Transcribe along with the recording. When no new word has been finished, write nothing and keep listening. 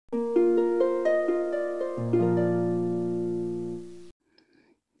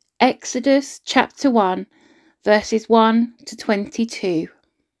Exodus chapter 1, verses 1 to 22.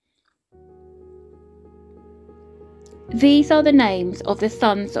 These are the names of the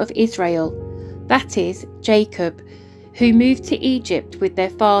sons of Israel, that is, Jacob, who moved to Egypt with their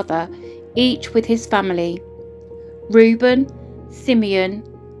father, each with his family: Reuben, Simeon,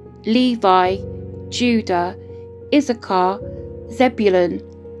 Levi, Judah, Issachar, Zebulun,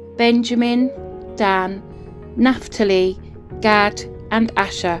 Benjamin, Dan, Naphtali, Gad, and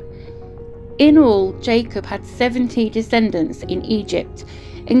Asher. In all, Jacob had 70 descendants in Egypt,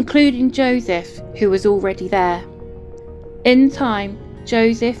 including Joseph, who was already there. In time,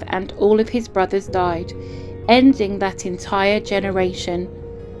 Joseph and all of his brothers died, ending that entire generation.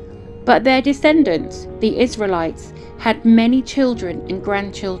 But their descendants, the Israelites, had many children and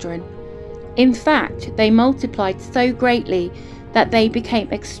grandchildren. In fact, they multiplied so greatly that they became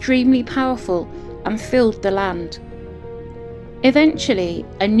extremely powerful and filled the land. Eventually,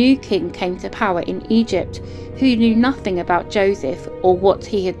 a new king came to power in Egypt who knew nothing about Joseph or what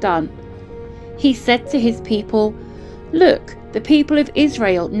he had done. He said to his people, "Look, the people of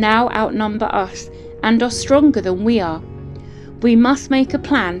Israel now outnumber us and are stronger than we are. We must make a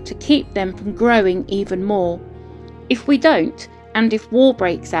plan to keep them from growing even more. If we don't, and if war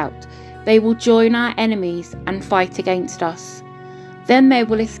breaks out, they will join our enemies and fight against us. Then they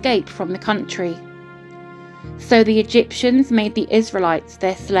will escape from the country." So the Egyptians made the Israelites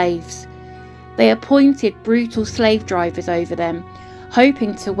their slaves. They appointed brutal slave drivers over them,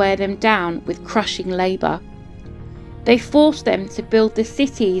 hoping to wear them down with crushing labour. They forced them to build the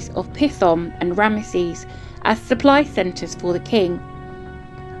cities of Pithom and Ramesses as supply centres for the king.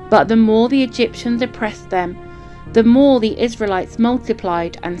 But the more the Egyptians oppressed them, the more the Israelites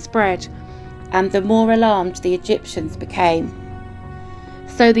multiplied and spread, and the more alarmed the Egyptians became.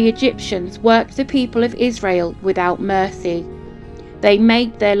 So the Egyptians worked the people of Israel without mercy. They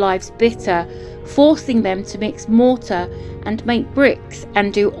made their lives bitter, forcing them to mix mortar and make bricks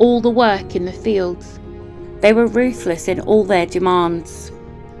and do all the work in the fields. They were ruthless in all their demands.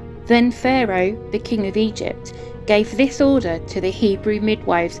 Then Pharaoh, the king of Egypt, gave this order to the Hebrew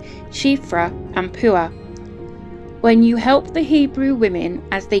midwives Shiphrah and Puah: "When you help the Hebrew women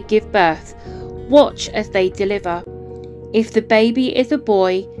as they give birth, watch as they deliver. If the baby is a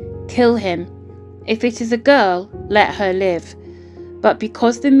boy, kill him. If it is a girl, let her live." But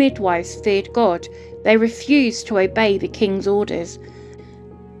because the midwives feared God, they refused to obey the king's orders.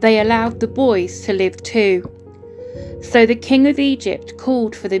 They allowed the boys to live too. So the king of Egypt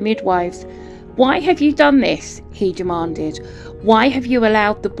called for the midwives. "Why have you done this?" he demanded. "Why have you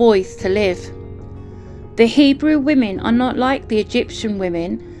allowed the boys to live?" "The Hebrew women are not like the Egyptian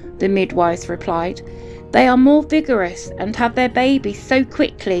women," the midwives replied. "They are more vigorous and have their babies so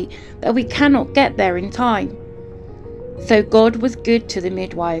quickly that we cannot get there in time." So God was good to the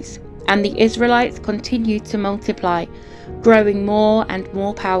midwives, and the Israelites continued to multiply, growing more and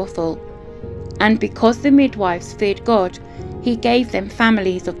more powerful. And because the midwives feared God, he gave them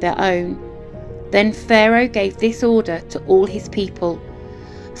families of their own. Then Pharaoh gave this order to all his people: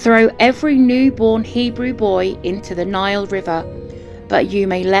 "Throw every newborn Hebrew boy into the Nile River, but you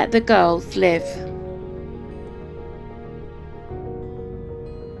may let the girls live."